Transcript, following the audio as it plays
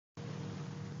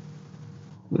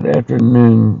Good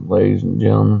afternoon, ladies and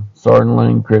gentlemen. Sergeant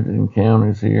Lane, Cryptid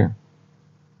Encounters here.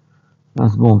 I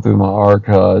was going through my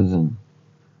archives and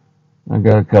I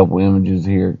got a couple images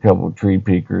here, a couple tree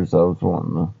peekers. I was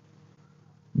wanting to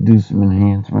do some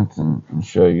enhancements and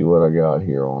show you what I got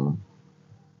here on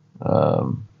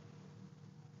them.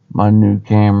 My new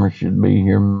camera should be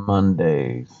here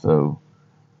Monday, so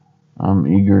I'm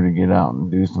eager to get out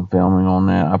and do some filming on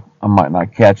that. I might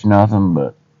not catch nothing,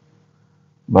 but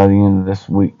by the end of this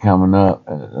week coming up,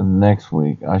 next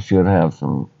week, I should have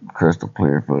some crystal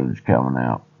clear footage coming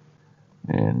out.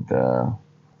 And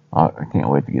I can't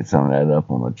wait to get some of that up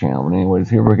on the channel. But anyways,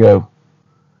 here we go.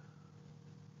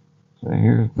 So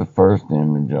here's the first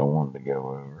image I wanted to go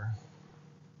over.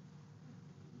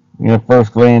 At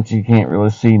first glance, you can't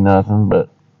really see nothing, but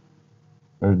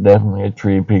there's definitely a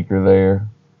tree peeker there.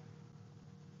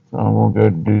 So I'm going to go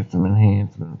do some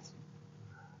enhancements.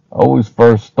 I always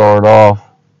first start off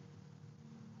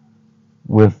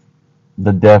with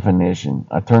the definition.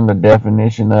 I turn the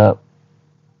definition up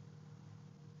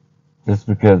just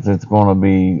because it's going to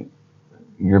be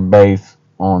your base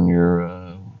on your,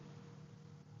 on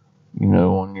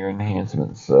your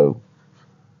enhancements. So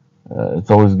it's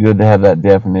always good to have that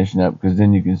definition up because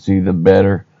then you can see the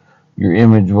better your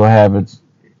image will have its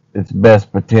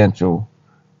best potential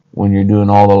when you're doing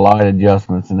all the light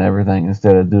adjustments and everything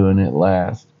instead of doing it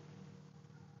last.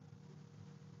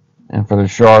 And for the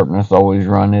sharpness, always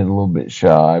run it a little bit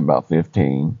shy, about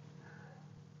 15.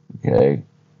 Okay.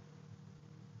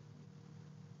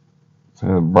 So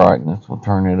the brightness, we'll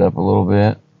turn it up a little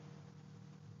bit.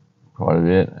 Quite a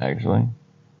bit, actually.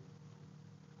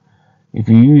 If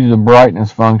you use the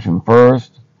brightness function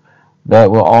first,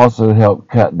 that will also help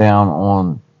cut down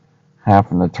on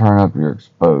having to turn up your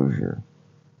exposure.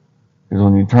 Because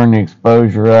when you turn the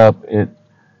exposure up, it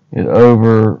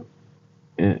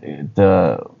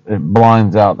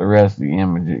blinds out the rest of the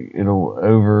image. It'll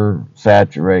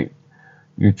oversaturate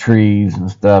your trees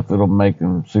and stuff. It'll make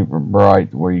them super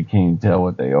bright to where you can't even tell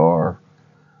what they are.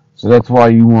 So that's why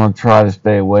you want to try to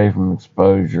stay away from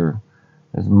exposure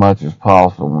as much as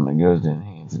possible when it goes to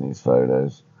enhancing these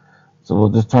photos. So we'll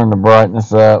just turn the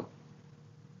brightness up.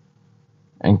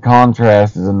 And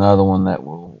contrast is another one that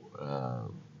will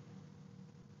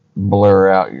blur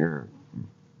out your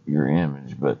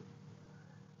image. But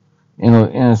in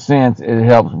a sense, it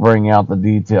helps bring out the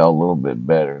detail a little bit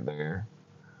better there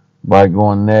by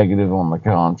going negative on the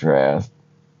contrast.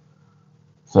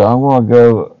 So I'm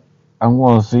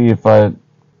going to see if I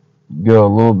go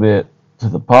a little bit to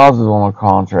the positive on the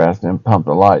contrast and pump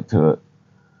the light to it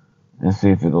and see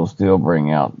if it'll still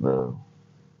bring out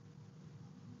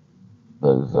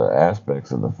those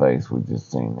aspects of the face we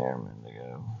just seen there a minute ago.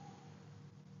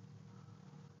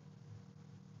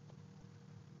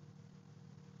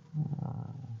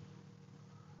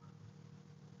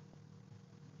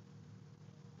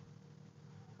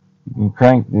 You can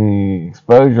crank the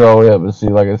exposure all the way up, but see,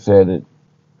 like I said, it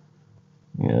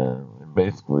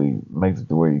basically makes it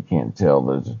to where you can't tell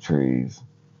those are trees.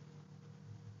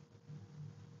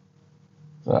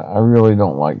 So I really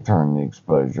don't like turning the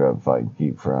exposure up if I can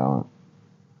keep from it.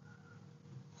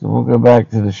 So we'll go back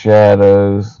to the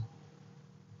shadows.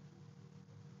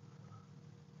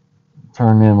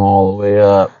 Turn them all the way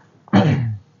up.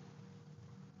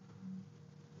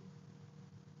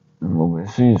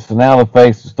 See, so now the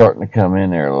face is starting to come in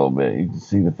there a little bit. You can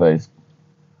see the face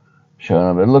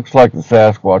showing up. It looks like the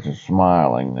Sasquatch is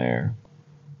smiling there.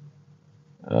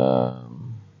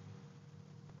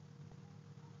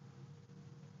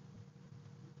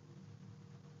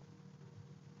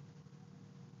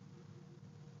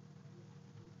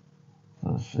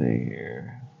 Let's see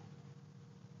here.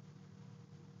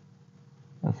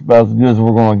 That's about as good as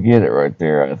we're going to get it right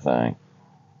there, I think.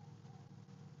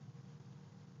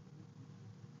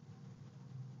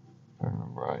 Turn the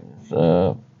brightness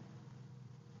up.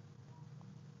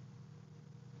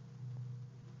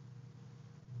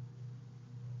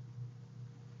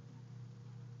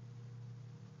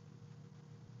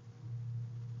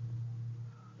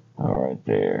 All right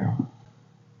there.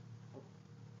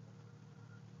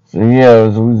 So yeah,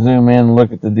 as we zoom in and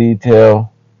look at the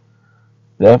detail,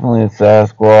 definitely a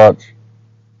Sasquatch.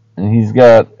 And he's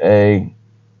got a,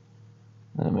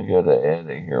 let me go to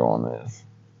edit here on this.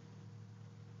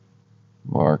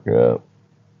 Markup.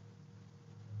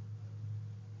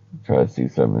 Try to see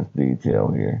some of this detail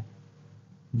here.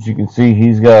 As you can see,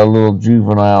 he's got a little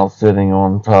juvenile sitting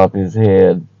on top of his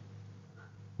head.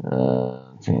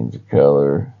 Change the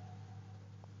color.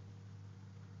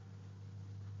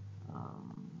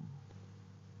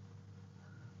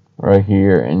 Right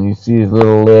here, and you see his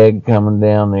little leg coming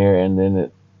down there, and then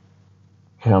it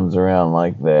comes around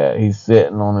like that. He's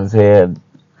sitting on his head,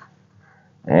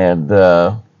 and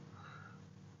the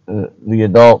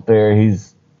adult there,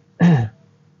 he's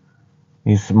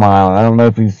smiling. I don't know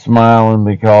if he's smiling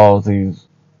because he's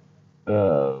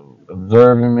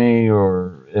observing me,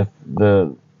 or if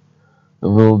the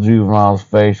little juvenile's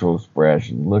facial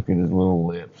expression. Look at his little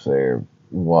lips there,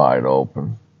 wide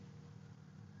open.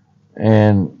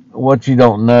 And what you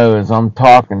don't know is I'm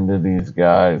talking to these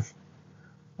guys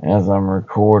as I'm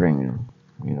recording them.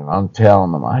 You know, I'm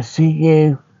telling them, I see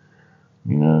you,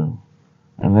 you know,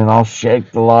 and then I'll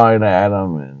shake the light at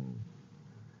them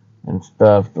and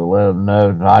stuff to let them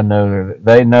know that I know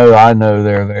they know I know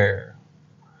they're there.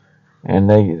 And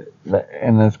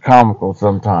and it's comical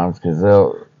sometimes because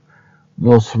they'll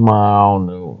smile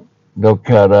and they'll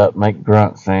cut up, make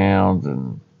grunt sounds,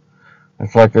 and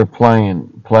it's like they're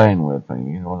playing with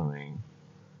me. You know what I mean?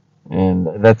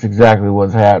 And that's exactly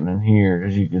what's happening here.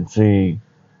 As you can see,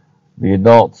 the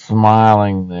adult's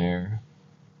smiling there.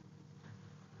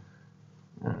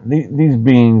 These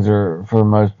beings are, for the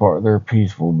most part, they're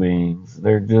peaceful beings.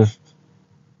 They're just,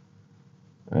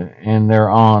 and they're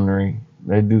ornery.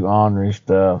 They do ornery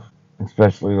stuff,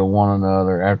 especially to one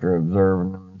another after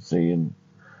observing them and seeing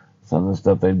some of the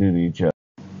stuff they do to each other.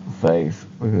 Face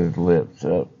with his lips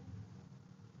up,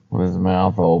 with his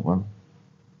mouth open.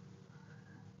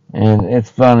 And it's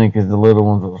funny because the little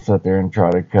ones will sit there and try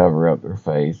to cover up their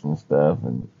face and stuff,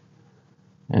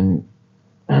 and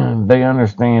they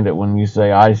understand it when you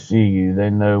say "I see you." They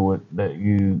know that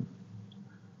you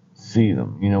see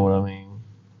them. You know what I mean?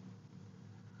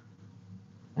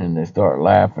 And they start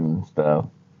laughing and stuff.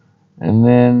 And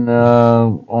then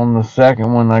on the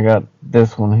second one, I got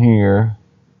this one here,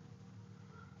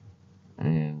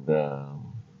 and